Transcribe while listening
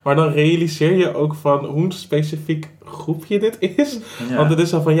Maar dan realiseer je ook van hoe specifiek groepje dit is. Ja. Want het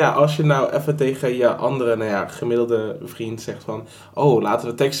is al van, als je nou even tegen je andere, gemiddelde vriend zegt van... laten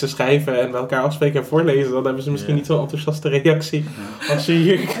we teksten schrijven en bij elkaar afspreken en voorlezen. Dan hebben ze misschien niet zo'n enthousiaste reactie als je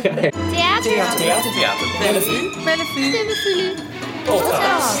hier krijgt. Theater. Bellevue.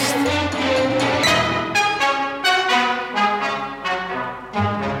 Podcast.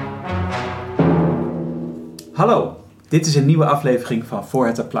 Hallo. Dit is een nieuwe aflevering van Voor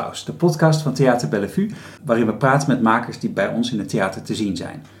het Applaus, de podcast van Theater Bellevue, waarin we praten met makers die bij ons in het theater te zien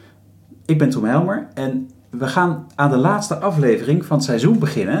zijn. Ik ben Tom Helmer en we gaan aan de laatste aflevering van het seizoen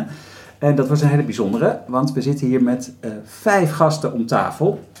beginnen. En dat wordt een hele bijzondere, want we zitten hier met 5 gasten om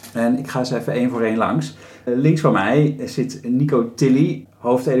tafel. En ik ga ze even één voor één langs. Links van mij zit Nico Tilly,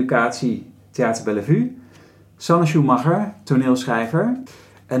 hoofdeducatie Theater Bellevue. Sanne Schumacher, toneelschrijver.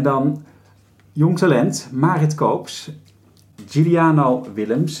 En dan jong talent Marit Koops, Giuliano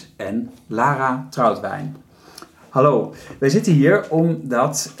Willems en Lara Troutwijn. Hallo, wij zitten hier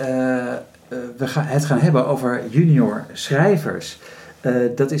omdat we het gaan hebben over junior schrijvers.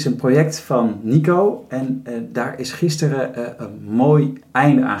 Dat is een project van Nico en daar is gisteren een mooi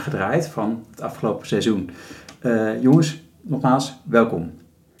einde aan gedraaid van het afgelopen seizoen. Jongens, nogmaals, welkom.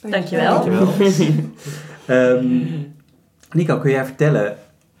 Dankjewel. Nico, kun jij vertellen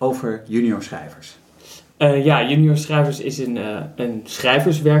over junior schrijvers? Junior schrijvers is een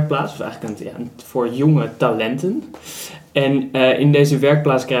schrijverswerkplaats, of eigenlijk voor jonge talenten. En in deze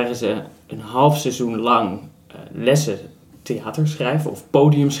werkplaats krijgen ze een half seizoen lang lessen theaterschrijven of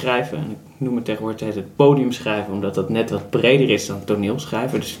podiumschrijven. En ik noem het tegenwoordig het podiumschrijven, omdat dat net wat breder is dan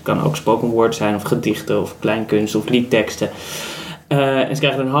toneelschrijven. Dus het kan ook spoken word zijn, of gedichten, of kleinkunst, of liedteksten. En ze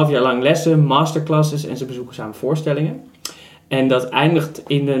krijgen een half jaar lang lessen, masterclasses en ze bezoeken samen voorstellingen. En dat eindigt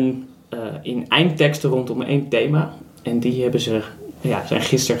in eindteksten rondom 1 thema. En die hebben zijn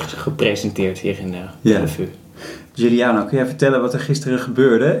gisteren gepresenteerd hier in Bellevue. Giuliano, kun jij vertellen wat er gisteren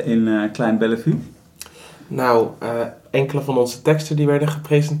gebeurde in Klein Bellevue? Nou, enkele van onze teksten die werden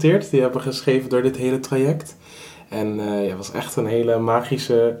gepresenteerd, die hebben we geschreven door dit hele traject. En het was echt een hele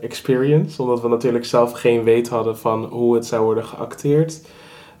magische experience, omdat we natuurlijk zelf geen weet hadden van hoe het zou worden geacteerd.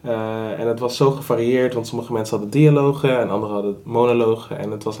 En het was zo gevarieerd, want sommige mensen hadden dialogen en anderen hadden monologen.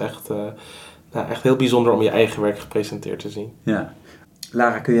 En het was echt heel bijzonder om je eigen werk gepresenteerd te zien. Ja.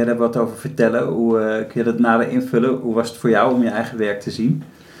 Lara, kun jij daar wat over vertellen? Kun je dat nader invullen? Hoe was het voor jou om je eigen werk te zien?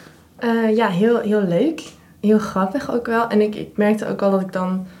 Heel leuk. Heel grappig ook wel. En ik merkte ook wel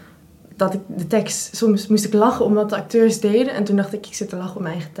dat ik de tekst... Soms moest ik lachen om wat de acteurs deden. En toen dacht ik zit te lachen om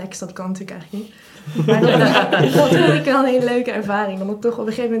mijn eigen tekst. Dat kan natuurlijk eigenlijk niet. Maar dat vond ik wel een hele leuke ervaring. Omdat toch op een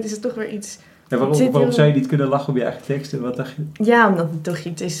gegeven moment is het toch weer iets... Ja, waarom zou je niet kunnen lachen om je eigen teksten? Wat dacht je? Ja, omdat het toch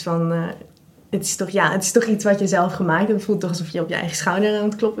iets is van... Het is toch iets wat je zelf gemaakt hebt. Het voelt toch alsof je op je eigen schouder aan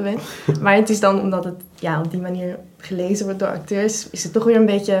het kloppen bent. Maar het is dan omdat het op die manier gelezen wordt door acteurs... is het toch weer een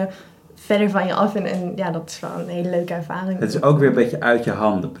beetje verder van je af. En dat is wel een hele leuke ervaring. Het is ook weer een beetje uit je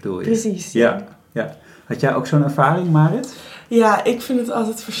handen, bedoel je? Precies. Ja. Had jij ook zo'n ervaring, Marit? Ja, ik vind het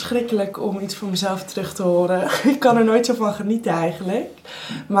altijd verschrikkelijk om iets van mezelf terug te horen. Ik kan er nooit zo van genieten eigenlijk.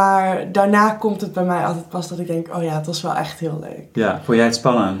 Maar daarna komt het bij mij altijd pas dat ik denk... het was wel echt heel leuk. Ja, vond jij het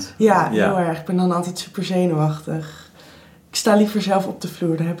spannend? Ja, heel erg. Ik ben dan altijd super zenuwachtig. Ik sta liever zelf op de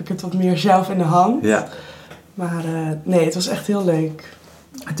vloer. Dan heb ik het wat meer zelf in de hand. Ja. Maar nee, het was echt heel leuk.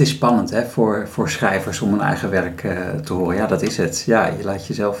 Het is spannend hè, voor schrijvers om hun eigen werk te horen. Ja, dat is het. Ja, je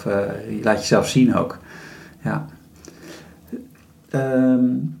laat jezelf zien ook. Ja.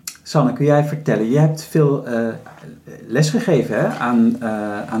 Sanne, kun jij vertellen? Je hebt veel les gegeven hè,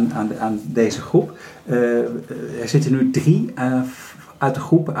 aan deze groep. Er zitten nu 3 uit de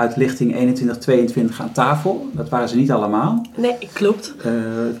groep, uit lichting 21-22 aan tafel. Dat waren ze niet allemaal. Nee, klopt.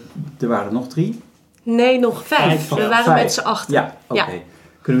 Er waren er nog 3. Nee, nog 5. We waren met z'n 8. Ja, oké. Ja.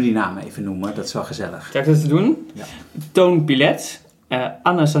 Kunnen we die namen even noemen? Dat is wel gezellig. Ga ik dat doen? Ja. Toon Pilet,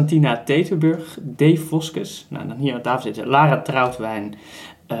 Anna Santina Tetenburg, Dave Voskes, dan hier aan tafel zitten Lara Troutwijn,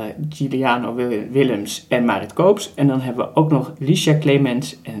 Giuliano Willems en Marit Koops. En dan hebben we ook nog Licia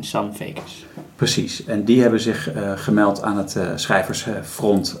Clemens en San Vekers. Precies, en die hebben zich gemeld aan het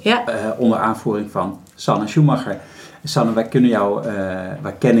schrijversfront onder aanvoering van Sanne Schumacher. Sanne,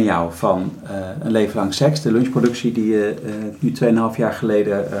 wij kennen jou van Een leven lang seks, de lunchproductie die je nu 2,5 jaar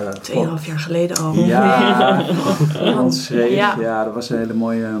geleden... 2,5 jaar geleden al. Ja, ons schreef. Ja, dat was een hele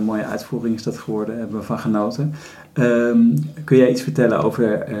mooie uitvoering is dat geworden, hebben we van genoten. Kun jij iets vertellen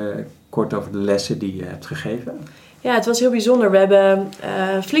kort over de lessen die je hebt gegeven? Ja, het was heel bijzonder. We hebben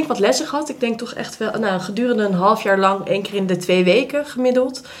flink wat lessen gehad. Ik denk toch echt wel, gedurende een half jaar lang, 1 keer in de 2 weken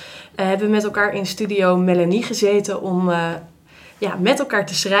gemiddeld. Hebben we met elkaar in studio Melanie gezeten om met elkaar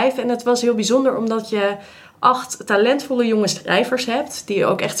te schrijven. En het was heel bijzonder omdat je 8 talentvolle jonge schrijvers hebt. Die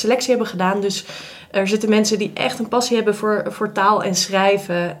ook echt selectie hebben gedaan. Dus er zitten mensen die echt een passie hebben voor taal en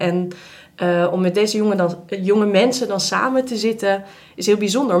schrijven. En om met deze jonge mensen dan samen te zitten is heel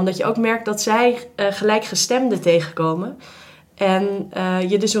bijzonder. Omdat je ook merkt dat zij gelijkgestemden tegenkomen. En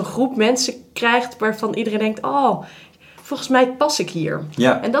je dus een groep mensen krijgt waarvan iedereen denkt... oh, volgens mij pas ik hier.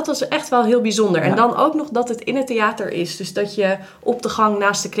 Ja. En dat was echt wel heel bijzonder. Ja. En dan ook nog dat het in het theater is. Dus dat je op de gang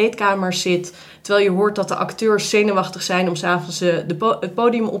naast de kleedkamer zit... terwijl je hoort dat de acteurs zenuwachtig zijn... om 's avonds het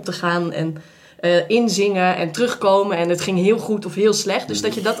podium op te gaan... en inzingen en terugkomen. En het ging heel goed of heel slecht. Dus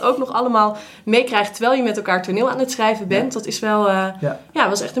dat je dat ook nog allemaal meekrijgt... terwijl je met elkaar toneel aan het schrijven bent. Dat is wel...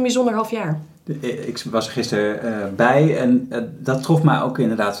 was echt een bijzonder half jaar. Ik was er gisteren bij en dat trof mij ook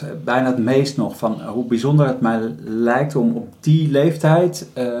inderdaad bijna het meest nog van hoe bijzonder het mij lijkt om op die leeftijd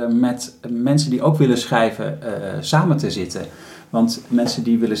met mensen die ook willen schrijven samen te zitten. Want mensen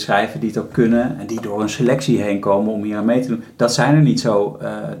die willen schrijven, die het ook kunnen en die door een selectie heen komen om hier aan mee te doen, dat zijn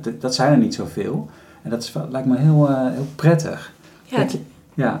er niet zoveel. En dat lijkt me heel prettig.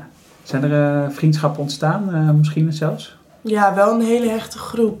 Ja. Zijn er vriendschappen ontstaan misschien zelfs? Ja, wel een hele hechte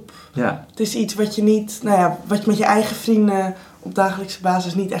groep. Ja. Het is iets wat je niet, wat je met je eigen vrienden op dagelijkse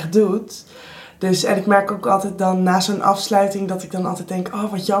basis niet echt doet. Dus, en ik merk ook altijd dan na zo'n afsluiting dat ik dan altijd denk,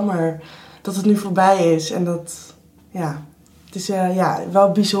 oh wat jammer dat het nu voorbij is. En dat, het is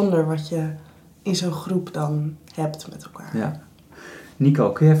wel bijzonder wat je in zo'n groep dan hebt met elkaar. Ja. Nico,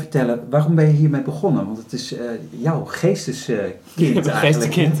 kun jij vertellen, waarom ben je hiermee begonnen? Want het is jouw geesteskind eigenlijk.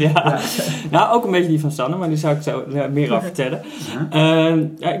 Geesteskind, ja. Nou, ook een beetje die van Sanne, maar daar zou ik zo meer over vertellen.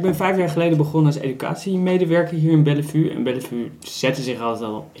 Ik ben 5 jaar geleden begonnen als educatiemedewerker hier in Bellevue. En Bellevue zette zich altijd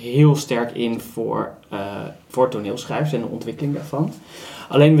al heel sterk in voor toneelschrijvers en de ontwikkeling daarvan.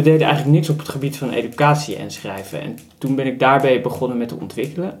 Alleen we deden eigenlijk niks op het gebied van educatie en schrijven. En toen ben ik daarbij begonnen met te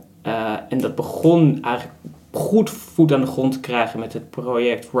ontwikkelen. En dat begon eigenlijk goed voet aan de grond te krijgen met het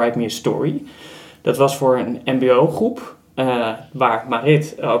project Write Me a Story. Dat was voor een mbo-groep, waar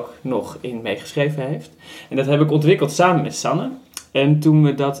Marit ook nog in meegeschreven heeft. En dat heb ik ontwikkeld samen met Sanne. En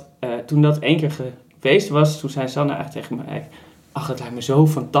toen dat 1 keer geweest was, toen zei Sanne eigenlijk tegen mij... ach, het lijkt me zo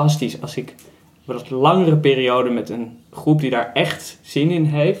fantastisch als ik wat langere periode met een groep die daar echt zin in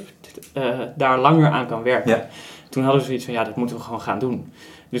heeft, daar langer aan kan werken. Ja. Toen hadden we zoiets van, dat moeten we gewoon gaan doen.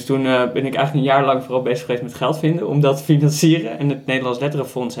 Dus toen ben ik eigenlijk een jaar lang vooral bezig geweest met geld vinden om dat te financieren. En het Nederlands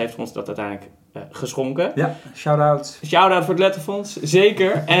Letterenfonds heeft ons dat uiteindelijk geschonken. Ja, shout-out. Shout-out voor het Letterenfonds,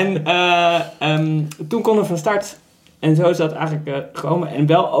 zeker. En toen konden we van start. En zo is dat eigenlijk gekomen. En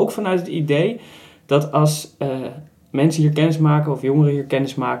wel ook vanuit het idee dat als mensen hier kennis maken of jongeren hier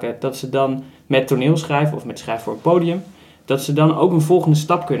kennis maken, dat ze dan met toneel schrijven of met schrijven voor een podium, dat ze dan ook een volgende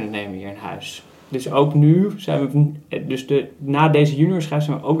stap kunnen nemen hier in huis. Dus ook nu zijn we, na deze juniorschrijf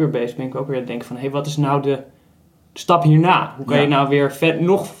zijn we ook weer bezig. Ben ik ook weer aan het denken van, wat is nou de stap hierna? Hoe kan je nou weer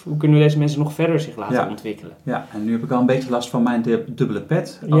hoe kunnen we deze mensen nog verder zich laten ontwikkelen? Ja, en nu heb ik al een beetje last van mijn dubbele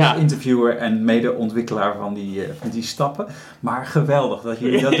pet als interviewer en mede-ontwikkelaar van die stappen. Maar geweldig dat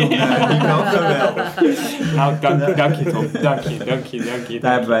jullie dat doen, Nico. Geweldig. Nou, dank je Tom. Dank je.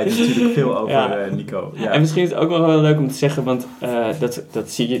 Daar hebben wij het natuurlijk veel over, Nico. Ja. En misschien is het ook nog wel leuk om te zeggen, want dat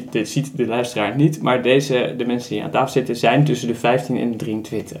ziet de luisteraar niet. Maar de mensen die aan tafel zitten zijn tussen de 15 en de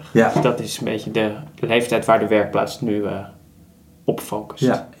 23. Ja. Dus dat is een beetje de leeftijd waar de werkplaats nu op focust.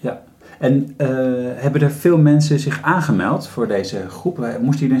 Ja. En hebben er veel mensen zich aangemeld voor deze groep?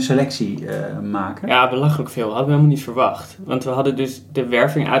 Moesten jullie een selectie maken? Ja, belachelijk veel. Hadden we helemaal niet verwacht. Want we hadden dus de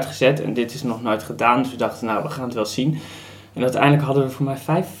werving uitgezet en dit is nog nooit gedaan. Dus we dachten, we gaan het wel zien. En uiteindelijk hadden we voor mij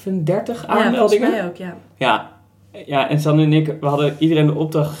 35 aanmeldingen. Ja, volgens mij ook, Ja, en Sanne en ik, we hadden iedereen de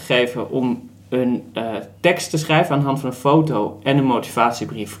opdracht gegeven om een tekst te schrijven aan de hand van een foto en een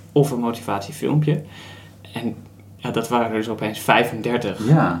motivatiebrief of een motivatiefilmpje. En dat waren er dus opeens 35.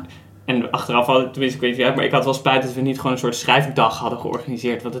 Ja. En achteraf hadden, tenminste, ik weet niet, maar ik had wel spijt dat we niet gewoon een soort schrijfdag hadden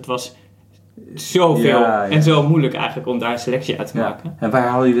georganiseerd. Want het was zoveel en zo moeilijk eigenlijk om daar een selectie uit te maken. En waar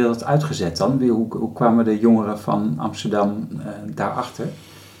hadden jullie dat uitgezet dan? Hoe kwamen de jongeren van Amsterdam daarachter?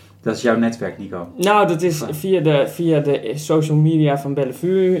 Dat is jouw netwerk, Nico? Nou, dat is via de social media van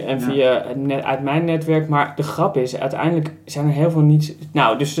Bellevue en uit mijn netwerk. Maar de grap is, uiteindelijk zijn er heel veel niet...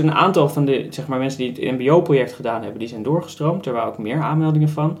 Nou, dus een aantal van de mensen die het mbo-project gedaan hebben, die zijn doorgestroomd. Er waren ook meer aanmeldingen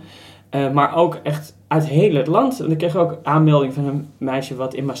van. Maar ook echt uit heel het land. En ik kreeg ook aanmelding van een meisje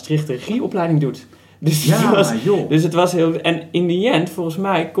wat in Maastricht de regieopleiding doet. Dus, dus het was heel... En in the end, volgens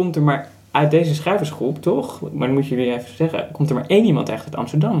mij, komt er maar uit deze schrijversgroep, toch? Maar dan moet jullie even zeggen, komt er maar 1 iemand echt uit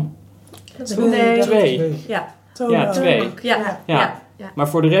Amsterdam. 2. Ja. Ja, 2. Ja. Maar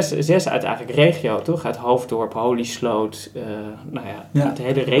voor de rest 6 uit eigenlijk regio, toch? Uit Hoofddorp, Holy-Sloot, het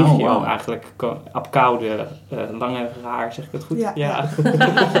hele regio eigenlijk. Apkoude, Langeraar, zeg ik het goed? Ja.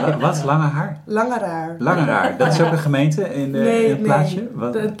 Wat? Langeraar? Langeraar. Langeraar, dat is ook een gemeente in het plaatsje?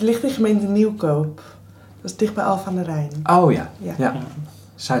 Wat? Het ligt in gemeente Nieuwkoop. Dat is dicht bij Alphen aan de Rijn. Oh ja.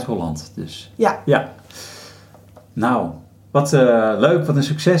 Zuid-Holland dus. Ja. Nou, wat leuk, wat een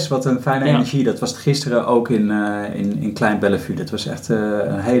succes, wat een fijne energie. Dat was het gisteren ook in Klein Bellevue. Dat was echt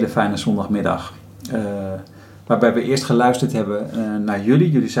een hele fijne zondagmiddag. Waarbij we eerst geluisterd hebben naar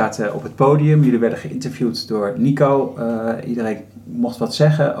jullie. Jullie zaten op het podium. Jullie werden geïnterviewd door Nico. Iedereen mocht wat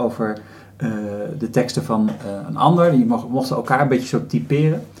zeggen over de teksten van een ander. Die mochten elkaar een beetje zo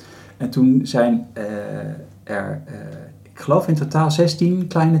typeren. En toen zijn er, ik geloof in totaal 16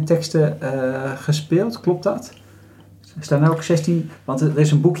 kleine teksten gespeeld. Klopt dat? Er staan er ook 16, want er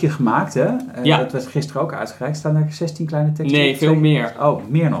is een boekje gemaakt, hè? Dat werd gisteren ook uitgereikt. Staan er 16 kleine teksten? Nee, veel meer. Oh,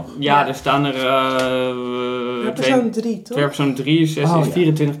 meer nog? Ja, er staan er... persoon 3, toch? Per persoon 3 is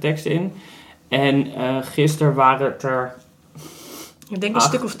 24 teksten in. En gisteren waren het er... Ik denk een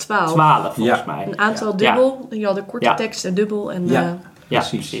stuk of 12. 12 volgens mij. Een aantal dubbel. Je had een korte tekst en dubbel. En,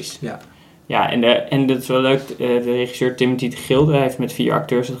 precies. Ja, en dat is wel leuk. De regisseur Timothy de Gilde heeft met 4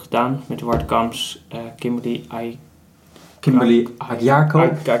 acteurs het gedaan. Met Wart Kamps, Kimberly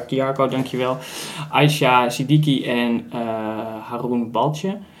Agjarko, dankjewel. Aisha Siddiqui en Haroun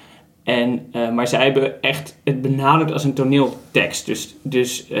Baltje. Maar zij hebben echt het benaderd als een toneeltekst.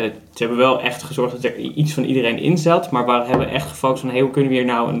 Dus ze hebben wel echt gezorgd dat er iets van iedereen in zat. Maar we hebben echt gefocust van... hoe kunnen we hier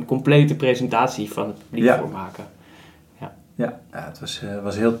nou een complete presentatie van het publiek voor maken? Ja, het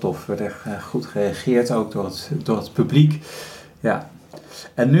was heel tof. Er werd echt goed gereageerd, ook door het publiek. Ja.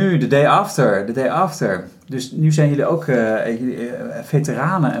 En nu, de day after. Dus nu zijn jullie ook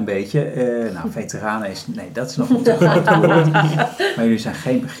veteranen een beetje. Veteranen is... Nee, dat is nog een te groot woord. Maar jullie zijn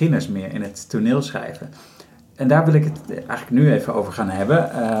geen beginners meer in het toneelschrijven. En daar wil ik het eigenlijk nu even over gaan hebben.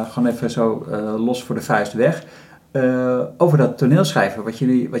 Gewoon even zo los voor de vuist weg. Over dat toneelschrijven,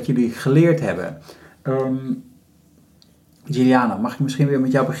 wat jullie geleerd hebben. Giliana, mag ik misschien weer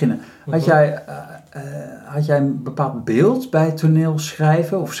met jou beginnen? Had jij een bepaald beeld bij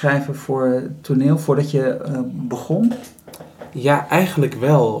toneelschrijven of schrijven voor toneel voordat je begon? Ja, eigenlijk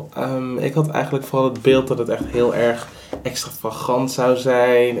wel. Ik had eigenlijk vooral het beeld dat het echt heel erg extravagant zou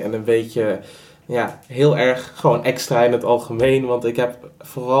zijn en een beetje, heel erg gewoon extra in het algemeen. Want ik heb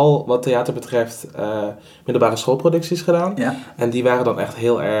vooral wat theater betreft middelbare schoolproducties gedaan. Ja. En die waren dan echt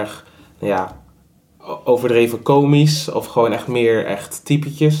heel erg, overdreven komisch of gewoon echt meer echt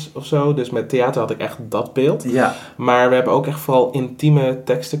typetjes of zo. Dus met theater had ik echt dat beeld. Ja. Maar we hebben ook echt vooral intieme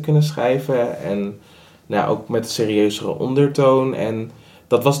teksten kunnen schrijven en ook met een serieuzere ondertoon. En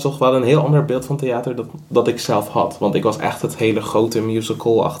dat was toch wel een heel ander beeld van theater dat ik zelf had. Want ik was echt het hele grote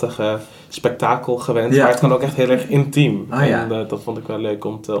musical-achtige spektakel gewend. Ja. Maar het kan ook echt heel erg intiem. En dat vond ik wel leuk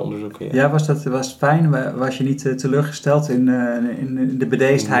om te onderzoeken. Ja, was het fijn? Was je niet teleurgesteld in de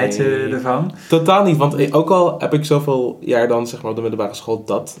bedeesdheid ervan? Totaal niet. Want ook al heb ik zoveel jaar dan zeg maar op de middelbare school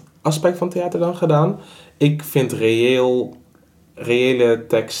dat aspect van theater dan gedaan. Ik vind reële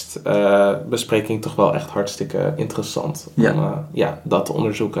tekstbespreking toch wel echt hartstikke interessant om dat te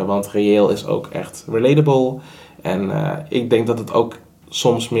onderzoeken. Want reëel is ook echt relatable. En ik denk dat het ook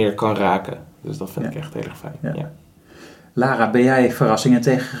soms meer kan raken. Dus dat vind ik echt heel erg fijn. Ja. Lara, ben jij verrassingen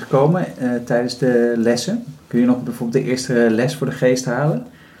tegengekomen tijdens de lessen? Kun je nog bijvoorbeeld de eerste les voor de geest halen?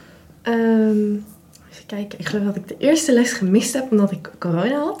 Even kijken, ik geloof dat ik de eerste les gemist heb omdat ik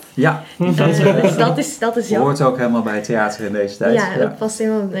corona had. Ja. Dus dat is jammer. Hoort ook helemaal bij theater in deze tijd. Ja, dat past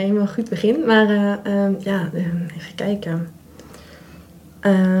helemaal goed begin. Maar even kijken.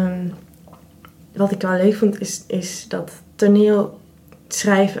 Wat ik wel leuk vond is dat toneel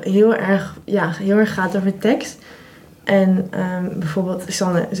schrijven heel erg gaat over tekst. En bijvoorbeeld,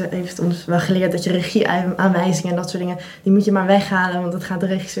 Sanne heeft ons wel geleerd dat je regieaanwijzingen en dat soort dingen, die moet je maar weghalen, want dat gaat de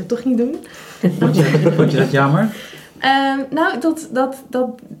regisseur toch niet doen. Vond je dat jammer?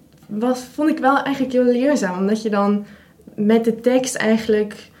 Dat vond ik wel eigenlijk heel leerzaam, omdat je dan met de tekst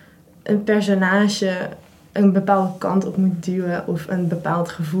eigenlijk een personage een bepaalde kant op moet duwen of een bepaald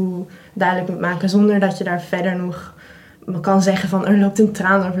gevoel duidelijk moet maken, zonder dat je daar verder nog kan zeggen van er loopt een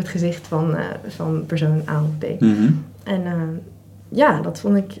traan over het gezicht van persoon A of B. Mm-hmm. En dat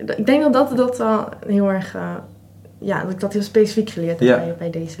vond ik... Ik denk dat wel heel erg... dat ik dat heel specifiek geleerd heb bij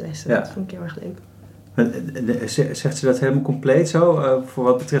deze lessen. Ja. Dat vond ik heel erg leuk. Zegt ze dat helemaal compleet zo? Voor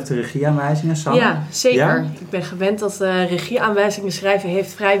wat betreft de regieaanwijzingen, Sanne? Ja, zeker. Ja? Ik ben gewend dat regieaanwijzingen schrijven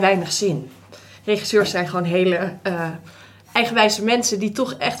heeft vrij weinig zin. Regisseurs zijn gewoon hele eigenwijze mensen die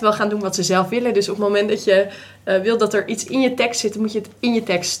toch echt wel gaan doen wat ze zelf willen. Dus op het moment dat je wil dat er iets in je tekst zit, dan moet je het in je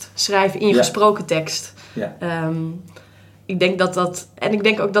tekst schrijven, in je gesproken tekst. Ja. Ik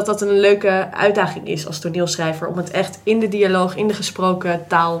denk ook dat dat een leuke uitdaging is als toneelschrijver. Om het echt in de dialoog, in de gesproken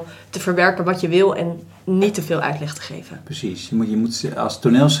taal te verwerken wat je wil en niet te veel uitleg te geven. Precies. Je moet, als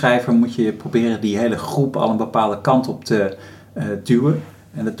toneelschrijver moet je proberen die hele groep al een bepaalde kant op te duwen.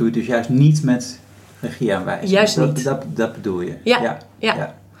 En dat doe je dus juist niet met regieaanwijzingen. Juist niet. Dat bedoel je. Ja.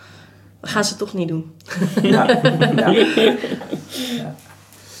 Dat gaan ze toch niet doen. Ja.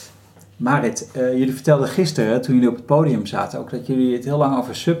 Marit, jullie vertelden gisteren, toen jullie op het podium zaten, ook dat jullie het heel lang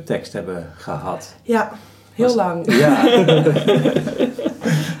over subtekst hebben gehad. Ja, heel lang. Ja.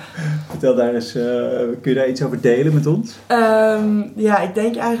 Vertel daar eens, kun je daar iets over delen met ons? Ik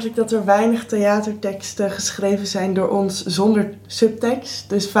denk eigenlijk dat er weinig theaterteksten geschreven zijn door ons zonder subtekst.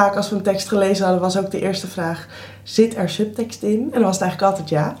 Dus vaak als we een tekst gelezen hadden, was ook de eerste vraag, zit er subtekst in? En dan was het eigenlijk altijd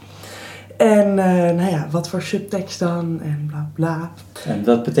ja. En wat voor subtekst dan? En bla bla. En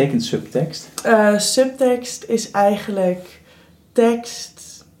wat betekent subtekst? Subtekst is eigenlijk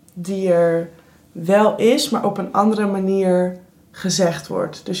tekst die er wel is, maar op een andere manier gezegd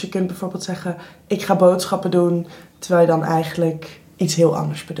wordt. Dus je kunt bijvoorbeeld zeggen, ik ga boodschappen doen, terwijl je dan eigenlijk iets heel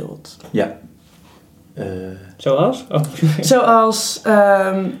anders bedoelt. Ja. Zoals? Oh. Zoals,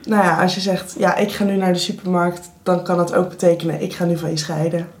 als je zegt, ja, ik ga nu naar de supermarkt, dan kan dat ook betekenen, ik ga nu van je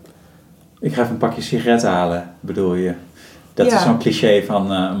scheiden. Ik ga even een pakje sigaretten halen, bedoel je? Dat is zo'n cliché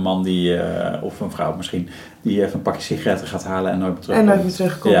van een man die, of een vrouw misschien, die even een pakje sigaretten gaat halen en nooit meer terugkomt. En nooit meer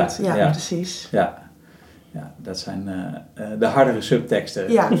terugkomt, ja. Precies. Ja, dat zijn de hardere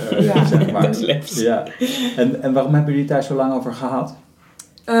subteksten, zeg maar. Ja. En waarom hebben jullie het daar zo lang over gehad?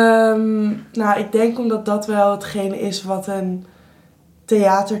 Ik denk omdat dat wel hetgene is wat een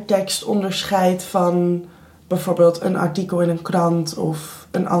theatertekst onderscheidt van bijvoorbeeld een artikel in een krant of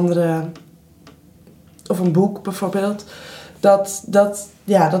een andere, of een boek bijvoorbeeld.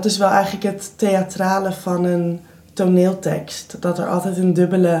 Dat is wel eigenlijk het theatrale van een toneeltekst. Dat er altijd een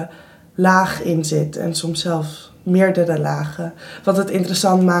dubbele laag in zit en soms zelfs meerdere lagen. Wat het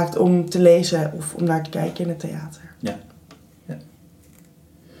interessant maakt om te lezen of om naar te kijken in het theater. Ja.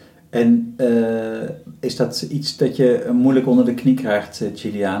 En is dat iets dat je moeilijk onder de knie krijgt,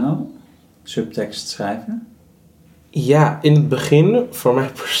 Giuliano? Subtekst schrijven? Ja, in het begin, voor mij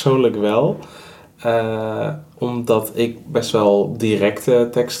persoonlijk wel. Omdat ik best wel directe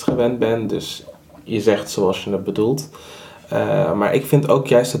tekst gewend ben. Dus je zegt zoals je het bedoelt. Maar ik vind ook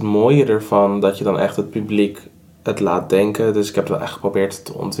juist het mooie ervan dat je dan echt het publiek het laat denken. Dus ik heb het wel echt geprobeerd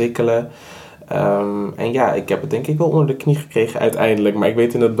te ontwikkelen. Ik heb het denk ik wel onder de knie gekregen uiteindelijk. Maar ik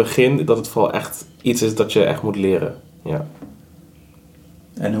weet in het begin dat het vooral echt iets is dat je echt moet leren. Ja.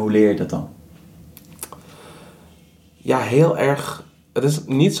 En hoe leer je dat dan? Ja, heel erg. Het is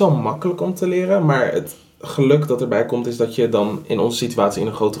niet zo makkelijk om te leren, maar het geluk dat erbij komt is dat je dan in onze situatie in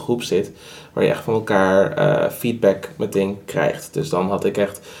een grote groep zit, waar je echt van elkaar feedback meteen krijgt. Dus dan had ik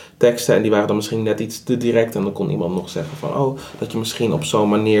echt teksten en die waren dan misschien net iets te direct en dan kon iemand nog zeggen van dat je misschien op zo'n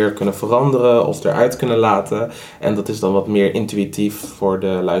manier kunnen veranderen of eruit kunnen laten. En dat is dan wat meer intuïtief voor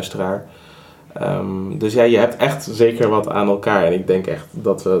de luisteraar. Dus ja, je hebt echt zeker wat aan elkaar. En ik denk echt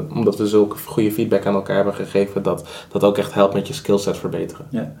dat we, omdat we zulke goede feedback aan elkaar hebben gegeven, dat dat ook echt helpt met je skillset verbeteren.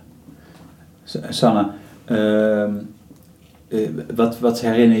 Ja. Sanne, wat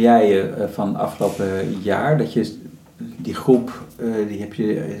herinner jij je van afgelopen jaar? Dat je die groep, die heb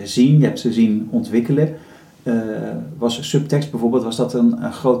je gezien, je hebt ze zien ontwikkelen. Was subtekst bijvoorbeeld, was dat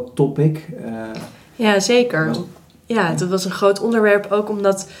een groot topic? Ja, zeker. Ja, dat was een groot onderwerp ook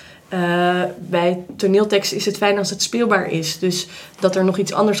omdat bij toneeltekst is het fijn als het speelbaar is. Dus dat er nog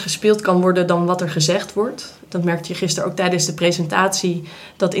iets anders gespeeld kan worden dan wat er gezegd wordt. Dat merkte je gisteren ook tijdens de presentatie.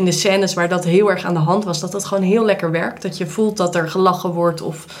 Dat in de scènes waar dat heel erg aan de hand was, dat gewoon heel lekker werkt. Dat je voelt dat er gelachen wordt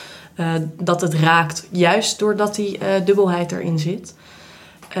of dat het raakt. Juist doordat die dubbelheid erin zit.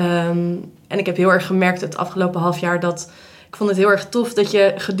 En ik heb heel erg gemerkt het afgelopen half jaar dat ik vond het heel erg tof dat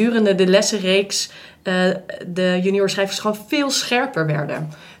je gedurende de lessenreeks de juniorschrijvers gewoon veel scherper werden.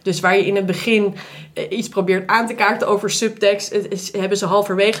 Dus waar je in het begin iets probeert aan te kaarten over subtekst, hebben ze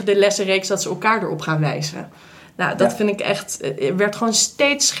halverwege de lessenreeks dat ze elkaar erop gaan wijzen. Nou, dat vind ik echt, er werd gewoon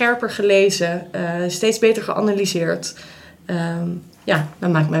steeds scherper gelezen, steeds beter geanalyseerd.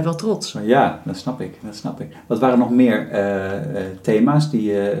 Dat maakt mij wel trots. Ja, dat snap ik. Wat waren nog meer thema's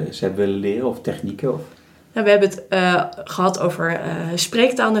die ze hebben willen leren of technieken? Of? Nou, we hebben het gehad over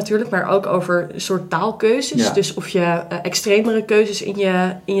spreektaal natuurlijk, maar ook over een soort taalkeuzes. Ja. Dus of je extremere keuzes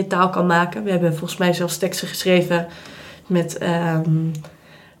in je taal kan maken. We hebben volgens mij zelfs teksten geschreven met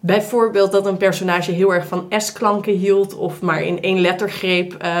bijvoorbeeld dat een personage heel erg van S-klanken hield of maar in 1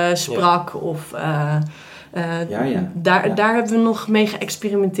 lettergreep sprak. Ja. Daar hebben we nog mee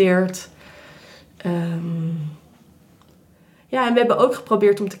geëxperimenteerd. En we hebben ook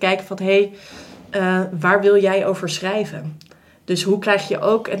geprobeerd om te kijken van waar wil jij over schrijven? Dus hoe krijg je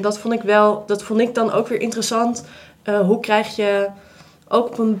ook, en dat vond ik dan ook weer interessant, hoe krijg je ook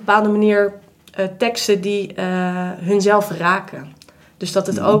op een bepaalde manier teksten die hunzelf raken. Dus dat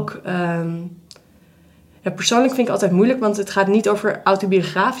het ook... persoonlijk vind ik altijd moeilijk, want het gaat niet over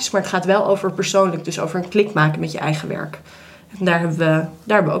autobiografisch, maar het gaat wel over persoonlijk. Dus over een klik maken met je eigen werk. En daar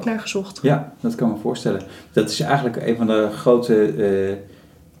hebben we ook naar gezocht. Ja, dat kan me voorstellen. Dat is eigenlijk een van de grote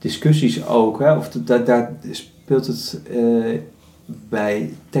discussies ook. Hè? Of daar speelt het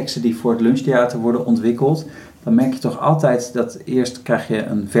bij teksten die voor het lunchtheater worden ontwikkeld. Dan merk je toch altijd dat eerst krijg je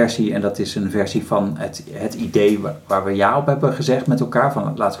een versie en dat is een versie van het idee waar we ja op hebben gezegd met elkaar.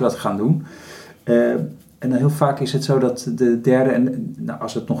 Van laten we dat gaan doen. En dan heel vaak is het zo dat de derde,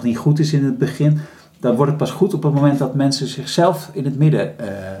 als het nog niet goed is in het begin, dan wordt het pas goed op het moment dat mensen zichzelf in het midden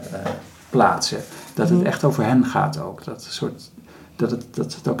plaatsen. Dat het echt over hen gaat ook. Dat ze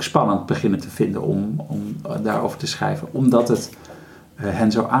het ook spannend beginnen te vinden om daarover te schrijven. Omdat het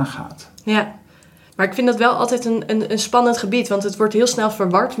hen zo aangaat. Ja, maar ik vind dat wel altijd een spannend gebied. Want het wordt heel snel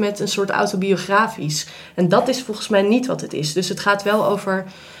verward met een soort autobiografisch. En dat is volgens mij niet wat het is. Dus het gaat wel over...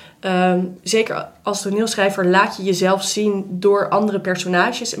 zeker als toneelschrijver laat je jezelf zien door andere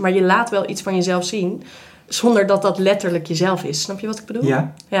personages. Maar je laat wel iets van jezelf zien. Zonder dat dat letterlijk jezelf is. Snap je wat ik bedoel?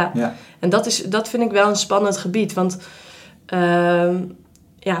 Ja. En dat vind ik wel een spannend gebied. Want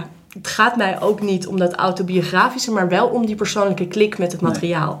het gaat mij ook niet om dat autobiografische. Maar wel om die persoonlijke klik met het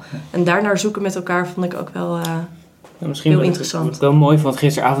materiaal. Ja. En daarnaar zoeken met elkaar vond ik ook wel misschien heel interessant. Wat ik wel mooi vond.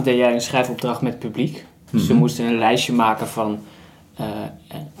 Gisteravond deed jij een schrijfopdracht met het publiek. Dus we moesten een lijstje maken van...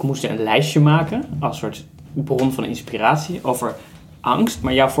 als soort bron van inspiratie over angst.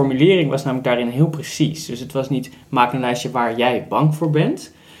 Maar jouw formulering was namelijk daarin heel precies. Dus het was niet maak een lijstje waar jij bang voor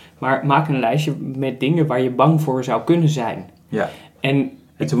bent. Maar maak een lijstje met dingen waar je bang voor zou kunnen zijn. Ja. En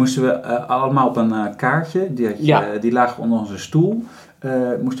toen moesten we allemaal op een kaartje, die lagen onder onze stoel,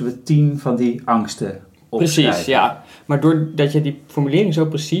 moesten we 10 van die angsten opschrijven. Precies, ja. Maar doordat je die formulering zo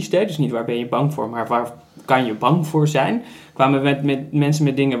precies deed, dus niet waar ben je bang voor, maar waar kan je bang voor zijn, kwamen we met mensen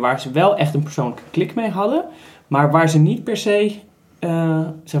met dingen waar ze wel echt een persoonlijke klik mee hadden, maar waar ze niet per se,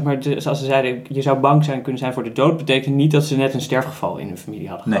 zoals ze zeiden, je zou bang kunnen zijn voor de dood, betekent niet dat ze net een sterfgeval in hun familie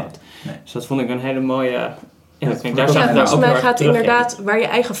hadden gehad. Nee. Dus dat vond ik een hele mooie... Volgens mij gaat inderdaad, waar je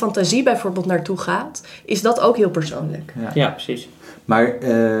eigen fantasie bijvoorbeeld naartoe gaat, is dat ook heel persoonlijk. Ja, precies. Maar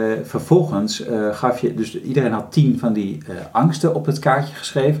vervolgens gaf je, dus iedereen had 10 van die angsten op het kaartje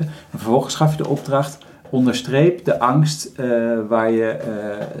geschreven. En vervolgens gaf je de opdracht, onderstreep de angst waar je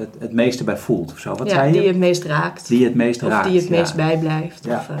het meeste bij voelt. Of zo. Wat zei je? Die het meest raakt. Die het meest raakt. Of die het meest bijblijft.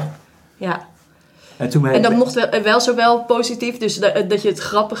 Ja. Of, en dat mocht wel zowel positief, dus dat je het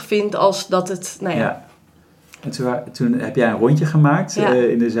grappig vindt als dat het, Ja. En toen heb jij een rondje gemaakt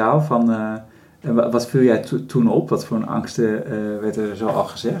in de zaal van... wat viel jij toen op? Wat voor een angsten werd er zo al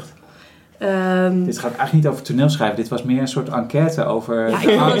gezegd? Dit gaat eigenlijk niet over toneelschrijven. Dit was meer een soort enquête over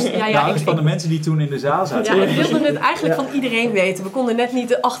de angst van de mensen die toen in de zaal zaten. Ja, ik wilde het eigenlijk van iedereen weten. We konden net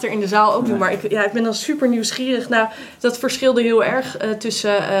niet achter in de zaal ook doen. Maar ik ben dan super nieuwsgierig. Nou, dat verschilde heel erg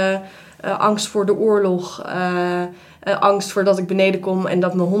tussen angst voor de oorlog. Angst voor dat ik beneden kom en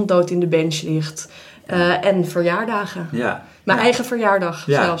dat mijn hond dood in de bench ligt. En verjaardagen. Ja. Mijn eigen verjaardag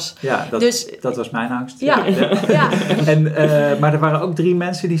zelfs. Ja, dat was mijn angst. Ja. Maar er waren ook 3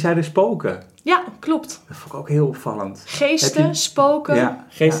 mensen die zeiden spoken. Ja, klopt. Dat vond ik ook heel opvallend. Geesten, spoken. Ja.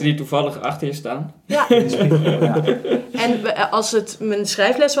 Geesten die toevallig achter je staan. Ja. En als het mijn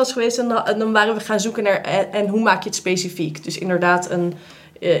schrijfles was geweest, dan waren we gaan zoeken naar... En hoe maak je het specifiek? Dus inderdaad,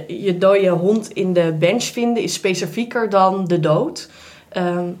 je dode hond in de bench vinden is specifieker dan de dood.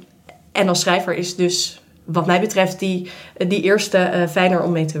 En als schrijver is dus, wat mij betreft, die eerste fijner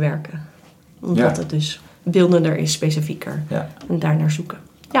om mee te werken. Omdat het dus beeldender is, specifieker. Ja. En daar naar zoeken.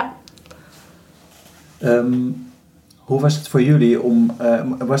 Ja. Hoe was het voor jullie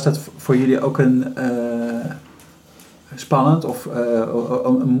was dat voor jullie ook een spannend of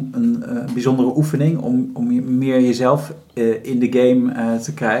een bijzondere oefening om meer jezelf in de game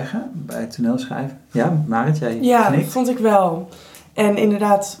te krijgen bij het toneelschrijven? Ja, Marit, jij knikt? Dat vond ik wel. En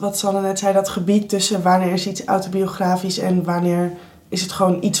inderdaad, wat Sanne net zei, dat gebied tussen wanneer is iets autobiografisch en wanneer is het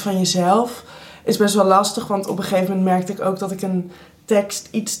gewoon iets van jezelf, is best wel lastig. Want op een gegeven moment merkte ik ook dat ik een tekst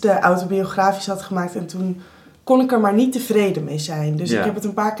iets te autobiografisch had gemaakt. En toen kon ik er maar niet tevreden mee zijn. Dus Ja. ik heb het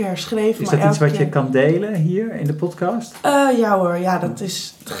een paar keer herschreven. Is maar dat iets elke wat je keer... kan delen hier in de podcast? Ja hoor, ja,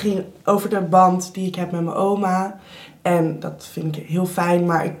 het ging over de band die ik heb met mijn oma. En dat vind ik heel fijn,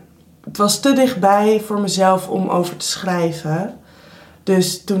 maar het was te dichtbij voor mezelf om over te schrijven.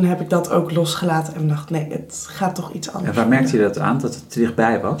 Dus toen heb ik dat ook losgelaten en dacht, nee, het gaat toch iets anders En waar merkte je dat aan, dat het te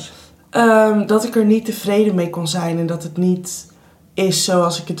dichtbij was? Dat ik er niet tevreden mee kon zijn en dat het niet is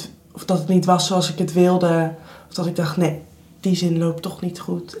zoals ik het... Of dat het niet was zoals ik het wilde. Of dat ik dacht, nee, die zin loopt toch niet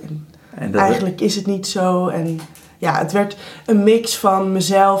goed. En eigenlijk is het niet zo. En ja, het werd een mix van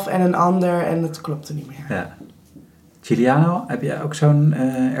mezelf en een ander en het klopte niet meer. Ja. Giuliano, heb jij ook zo'n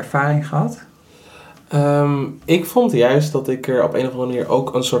ervaring gehad? Ik vond juist dat ik er op een of andere manier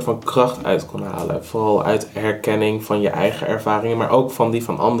ook een soort van kracht uit kon halen. Vooral uit herkenning van je eigen ervaringen, maar ook van die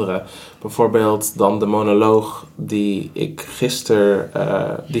van anderen. Bijvoorbeeld dan de monoloog die gisteren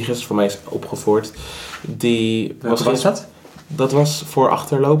voor mij is opgevoerd. Wat was dat? Dat was voor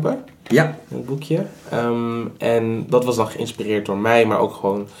Achterlopen. Ja. Een boekje. En dat was dan geïnspireerd door mij, maar ook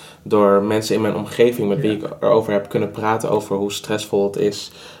gewoon door mensen in mijn omgeving met wie ik erover heb kunnen praten over hoe stressvol het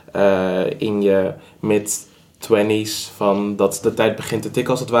is in je mid-20s, van dat de tijd begint te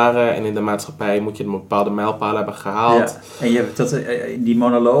tikken als het ware en in de maatschappij moet je een bepaalde mijlpalen hebben gehaald. Ja. En je hebt dat, die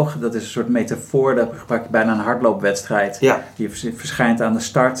monoloog, dat is een soort metafoor, dat gebruik je bijna een hardloopwedstrijd. Ja. Die verschijnt aan de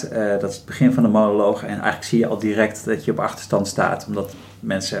start, dat is het begin van de monoloog en eigenlijk zie je al direct dat je op achterstand staat, omdat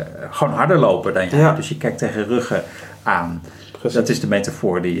mensen gewoon harder lopen dan jij. Ja. Dus je kijkt tegen ruggen aan. Precies. Dat is de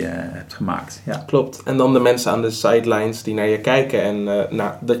metafoor die je hebt gemaakt. Ja. Klopt. En dan de mensen aan de sidelines die naar je kijken. En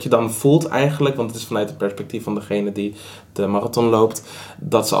dat je dan voelt eigenlijk, want het is vanuit het perspectief van degene die de marathon loopt,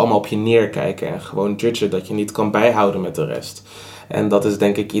 dat ze allemaal op je neerkijken en gewoon judgen, dat je niet kan bijhouden met de rest. En dat is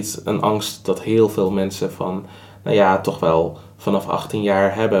denk ik een angst dat heel veel mensen van, toch wel vanaf 18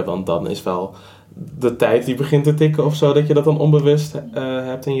 jaar hebben. Want dan is wel de tijd die begint te tikken of zo, dat je dat dan onbewust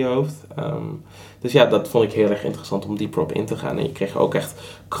hebt in je hoofd. Dus ja, dat vond ik heel erg interessant om dieper op in te gaan. En je kreeg ook echt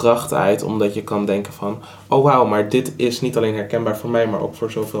kracht uit, omdat je kan denken van, oh wauw, maar dit is niet alleen herkenbaar voor mij, maar ook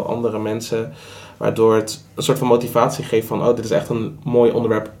voor zoveel andere mensen. Waardoor het een soort van motivatie geeft van, oh, dit is echt een mooi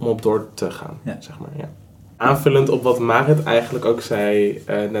onderwerp om op door te gaan. Ja. Zeg maar, ja. Aanvullend op wat Marit eigenlijk ook zei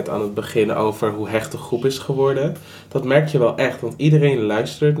net aan het begin over hoe hecht de groep is geworden. Dat merk je wel echt, want iedereen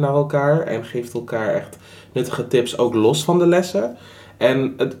luistert naar elkaar en geeft elkaar echt nuttige tips, ook los van de lessen.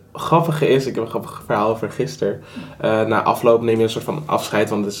 En het grappige is, ik heb een grappig verhaal over gisteren. Na afloop neem je een soort van afscheid,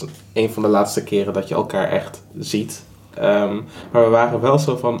 want het is een van de laatste keren dat je elkaar echt ziet. Maar we waren wel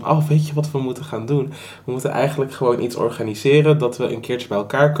zo van, weet je wat we moeten gaan doen? We moeten eigenlijk gewoon iets organiseren, dat we een keertje bij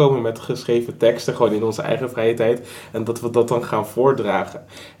elkaar komen met geschreven teksten, gewoon in onze eigen vrije tijd, en dat we dat dan gaan voordragen.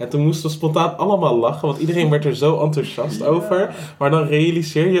 En toen moesten we spontaan allemaal lachen, want iedereen werd er zo enthousiast over. Maar dan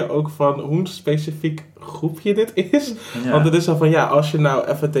realiseer je ook van hoe specifiek groepje dit is. Ja. Want het is zo van, als je nou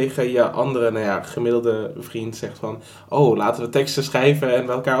even tegen je andere, gemiddelde vriend zegt van, laten we teksten schrijven en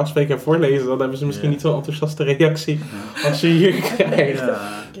bij elkaar afspreken en voorlezen, dan hebben ze misschien niet zo'n enthousiaste reactie als je hier krijgt. Ja.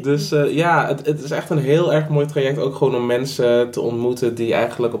 Dus het is echt een heel erg mooi traject, ook gewoon om mensen te ontmoeten die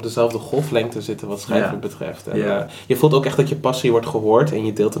eigenlijk op dezelfde golflengte zitten wat schrijven betreft. En je voelt ook echt dat je passie wordt gehoord en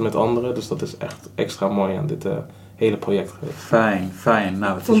je deelt het met anderen, dus dat is echt extra mooi aan dit hele project geweest. Fijn.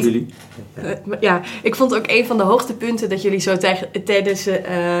 Nou, het is jullie. Ik vond ook een van de hoogtepunten dat jullie zo tijdens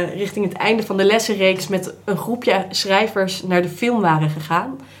richting het einde van de lessenreeks met een groepje schrijvers naar de film waren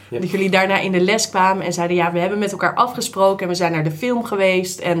gegaan. Ja. Dat jullie daarna in de les kwamen en zeiden, we hebben met elkaar afgesproken en we zijn naar de film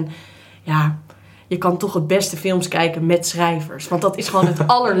geweest. En je kan toch het beste films kijken met schrijvers. Want dat is gewoon het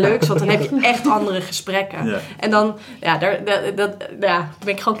allerleukste, want dan heb je echt andere gesprekken. Ja. En dan,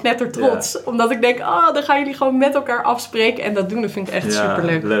 ben ik gewoon knettertrots. Ja. Omdat ik denk, dan gaan jullie gewoon met elkaar afspreken. En dat doen, dat vind ik echt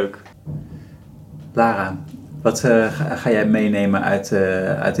superleuk. Leuk. Lara, wat ga jij meenemen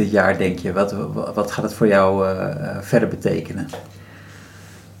uit dit jaar, denk je? Wat gaat het voor jou verder betekenen?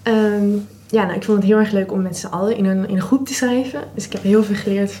 Ik vond het heel erg leuk om met z'n allen in een groep te schrijven. Dus ik heb heel veel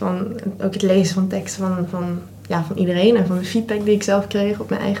geleerd van ook het lezen van teksten van iedereen. En van de feedback die ik zelf kreeg op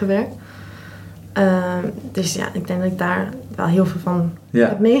mijn eigen werk. Dus ik denk dat ik daar wel heel veel van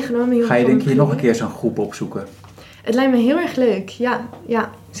heb meegenomen. Ga je denk je nog een keer zo'n groep opzoeken? Het lijkt me heel erg leuk. Ja,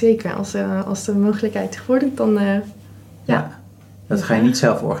 zeker. Als de mogelijkheid voordoet, dan Dat ga je niet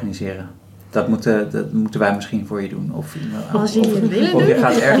zelf organiseren? Dat moeten wij misschien voor je doen. Als jullie het willen doen. Je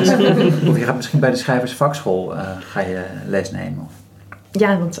gaat of je gaat misschien bij de schrijversvakschool ga je les nemen.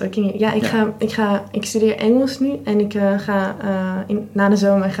 Ja, want ik studeer Engels nu. En ik na de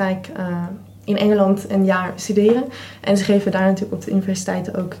zomer ga ik in Engeland een jaar studeren. En ze geven daar natuurlijk op de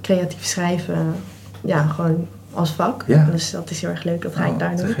universiteiten ook creatief schrijven. Gewoon als vak. Ja. Dus dat is heel erg leuk, dat ga ik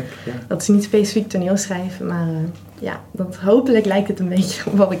daar te doen. gek, ja. Dat is niet specifiek toneelschrijven, maar hopelijk lijkt het een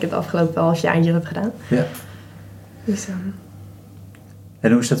beetje op wat ik het afgelopen half jaar hier heb gedaan. Ja. Dus,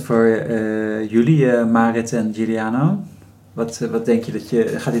 En hoe is dat voor jullie, Marit en Giuliano? Wat denk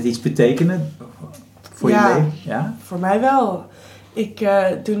je gaat dit iets betekenen voor je leven? Ja, voor mij wel. Ik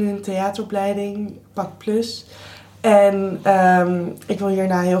doe nu een theateropleiding, PAC Plus. En ik wil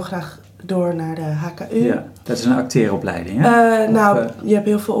hierna heel graag door naar de HKU. Ja, dat is een acteeropleiding, hè? Je hebt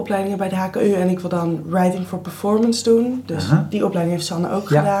heel veel opleidingen bij de HKU en ik wil dan Writing for Performance doen. Dus die opleiding heeft Sanne ook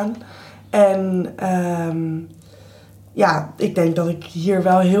gedaan. En ik denk dat ik hier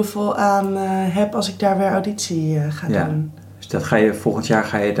wel heel veel aan heb als ik daar weer auditie ga doen. Dus dat volgend jaar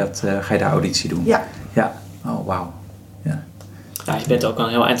ga je de auditie doen? Ja. Ja, oh wauw. Ja. Ja, je bent ook al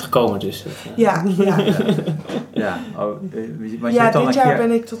heel eind gekomen, dus... Ja. Dit jaar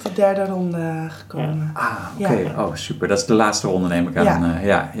ben ik tot de derde ronde gekomen. Ah, oké. Ja. Oh, super. Dat is de laatste ronde, neem ik aan.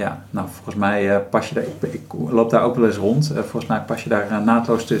 Ja. Nou, volgens mij pas je daar... Ik loop daar ook wel eens rond. Volgens mij pas je daar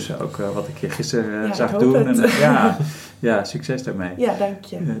naadloos tussen. Ook wat ik je gisteren zag doen. En, succes daarmee. Ja, dank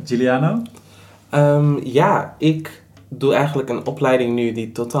je. Giuliano? Ik doe eigenlijk een opleiding nu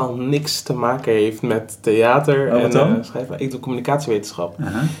die totaal niks te maken heeft met theater en schrijven. Ik doe communicatiewetenschap.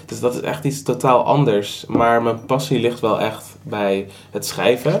 Dus dat is echt iets totaal anders. Maar mijn passie ligt wel echt bij het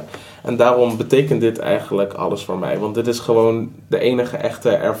schrijven. En daarom betekent dit eigenlijk alles voor mij. Want dit is gewoon de enige echte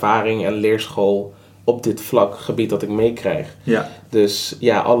ervaring en leerschool op dit gebied dat ik meekrijg. Ja. Dus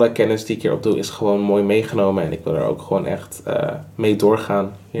alle kennis die ik hierop doe is gewoon mooi meegenomen. En ik wil er ook gewoon echt mee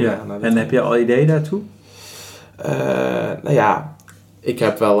doorgaan. En heb je al ideeën daartoe? Ik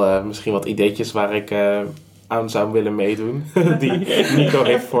heb wel misschien wat ideetjes waar ik aan zou willen meedoeden. Die Nico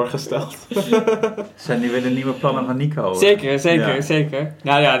heeft voorgesteld. Zijn die weer de nieuwe plannen van Nico? Zeker.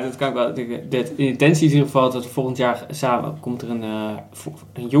 Nou ja, dat kan ik wel. De intentie is in ieder geval dat volgend jaar samen komt er een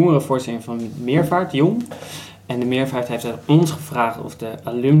jongerenvoorstelling van Meervaart, Jong. En de Meervaart heeft ons gevraagd of de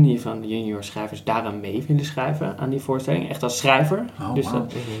alumni van de junior schrijvers daaraan mee willen schrijven aan die voorstelling. Echt als schrijver.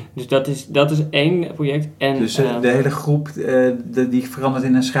 Dus dat is één project. En, dus de hele groep die verandert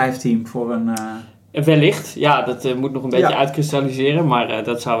in een schrijfteam voor een... Wellicht, dat moet nog een beetje uitkristalliseren, maar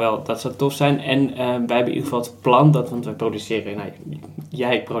dat zou tof zijn. En wij hebben in ieder geval het plan, want wij produceren,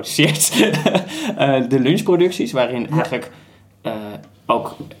 jij produceert de lunchproducties, waarin eigenlijk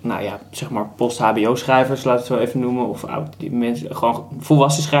ook, zeg maar post-HBO-schrijvers, laat het zo even noemen, of die mensen, gewoon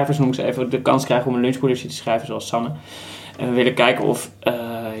volwassen schrijvers noemen ze even, de kans krijgen om een lunchproductie te schrijven, zoals Sanne. En we willen kijken of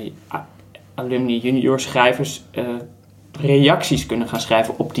alumni junior schrijvers reacties kunnen gaan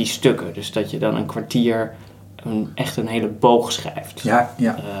schrijven op die stukken. Dus dat je dan een kwartier echt een hele boog schrijft. Ja.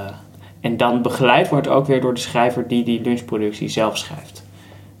 En dan begeleid wordt ook weer door de schrijver die lunchproductie zelf schrijft.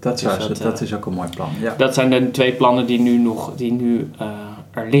 Dat is ook een mooi plan. Ja. Dat zijn de 2 plannen die nu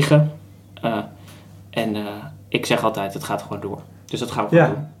er liggen. En ik zeg altijd, het gaat gewoon door. Dus dat gaan we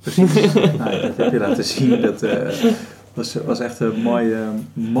gewoon doen. Precies. Dat heb je laten zien. Dat was echt een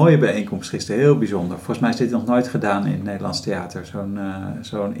mooie bijeenkomst gisteren. Heel bijzonder. Volgens mij is dit nog nooit gedaan in het Nederlands theater.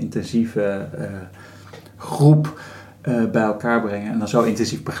 Zo'n intensieve groep bij elkaar brengen. En dan zo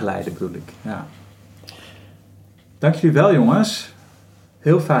intensief begeleiden, bedoel ik. Ja. Dank jullie wel, jongens.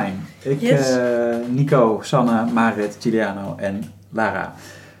 Heel fijn. Nico, Sanne, Marit, Giuliano en Lara.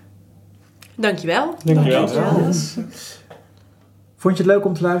 Dankjewel. Vond je het leuk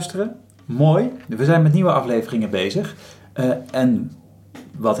om te luisteren? Mooi. We zijn met nieuwe afleveringen bezig. En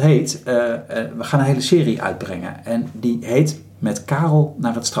wat heet, we gaan een hele serie uitbrengen. En die heet Met Karel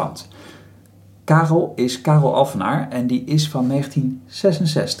naar het strand. Karel is Karel Alphenaar en die is van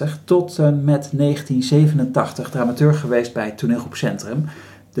 1966 tot met 1987 dramateur geweest bij Toneelgroep Centrum.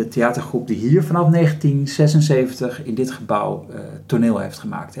 De theatergroep die hier vanaf 1976 in dit gebouw toneel heeft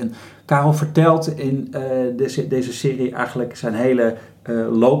gemaakt. En Karel vertelt in deze serie eigenlijk zijn hele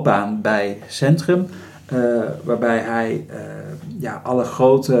loopbaan bij Centrum. Waarbij hij alle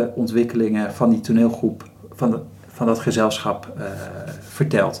grote ontwikkelingen van die toneelgroep, van dat gezelschap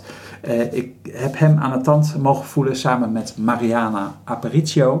vertelt. Ik heb hem aan de tand mogen voelen samen met Mariana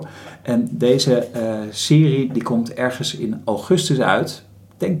Aparicio. En deze serie die komt ergens in augustus uit.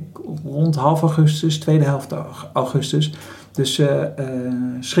 Ik denk rond half augustus, tweede helft augustus. Dus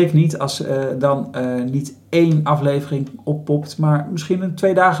schrik niet als dan niet 1 aflevering oppopt, maar misschien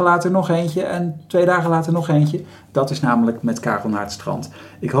 2 dagen later nog eentje en 2 dagen later nog eentje. Dat is namelijk Met Karel naar het strand.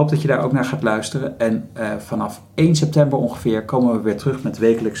 Ik hoop dat je daar ook naar gaat luisteren. En vanaf 1 september ongeveer komen we weer terug met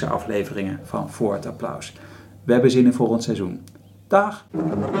wekelijkse afleveringen van Voor het Applaus. We hebben zin in volgend seizoen. Dag!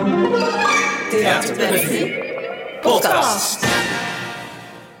 Theater Bellevue podcast.